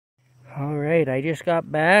Alright, I just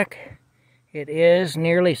got back. It is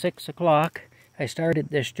nearly 6 o'clock. I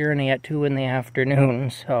started this journey at 2 in the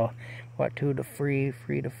afternoon, so what, 2 to 3,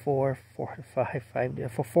 3 to 4, 4 to 5, 5 to...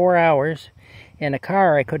 for 4 hours. In a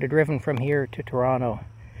car, I could have driven from here to Toronto.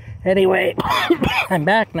 Anyway, I'm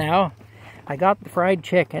back now. I got the fried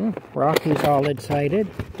chicken. Rocky's all excited.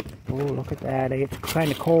 Oh, look at that. It's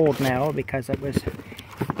kind of cold now because it was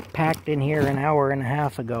packed in here an hour and a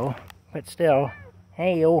half ago. But still,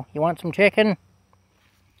 hey, you want some chicken?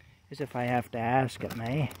 As if I have to ask him,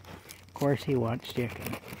 eh? Of course he wants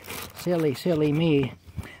chicken. Silly, silly me.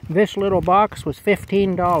 This little box was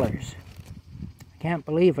 $15. I can't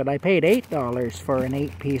believe it. I paid $8 for an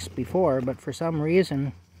 8-piece before, but for some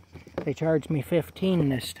reason they charged me $15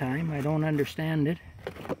 this time. I don't understand it.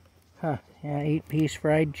 Huh, yeah, 8-piece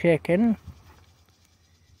fried chicken.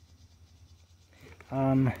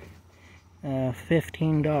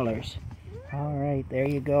 $15. Alright, there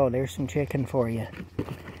you go. There's some chicken for you.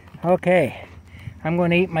 Okay, I'm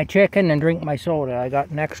going to eat my chicken and drink my soda. I got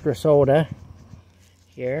an extra soda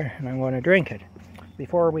here, and I'm going to drink it.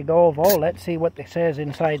 Before we go, though, let's see what it says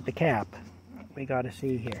inside the cap. We got to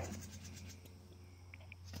see here.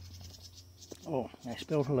 Oh, I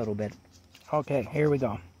spilled a little bit. Okay, here we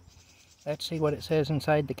go. Let's see what it says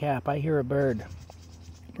inside the cap. I hear a bird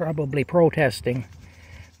probably protesting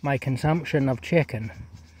my consumption of chicken.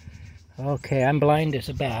 Okay, I'm blind as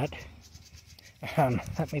a bat.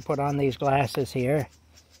 Let me put on these glasses here.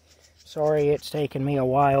 Sorry it's taken me a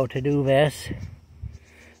while to do this.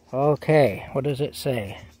 Okay, what does it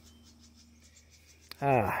say?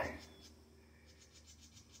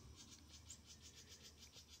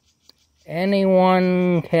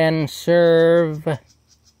 Anyone can serve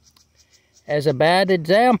as a bad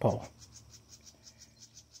example.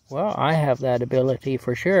 Well, I have that ability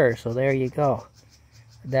for sure, so there you go.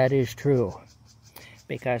 That is true.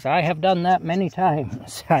 Because I have done that many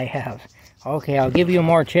times. I have. Okay, I'll give you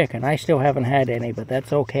more chicken. I still haven't had any, but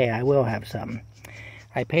that's okay. I will have some.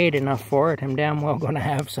 I paid enough for it. I'm damn well going to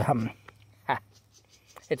have some. Ha.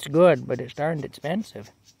 It's good, but it's darned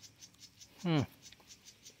expensive.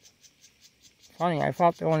 Funny, I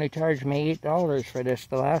thought they only charged me $8 for this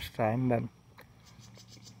the last time, but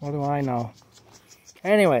what do I know?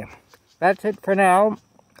 Anyway, that's it for now,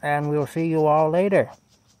 and we'll see you all later.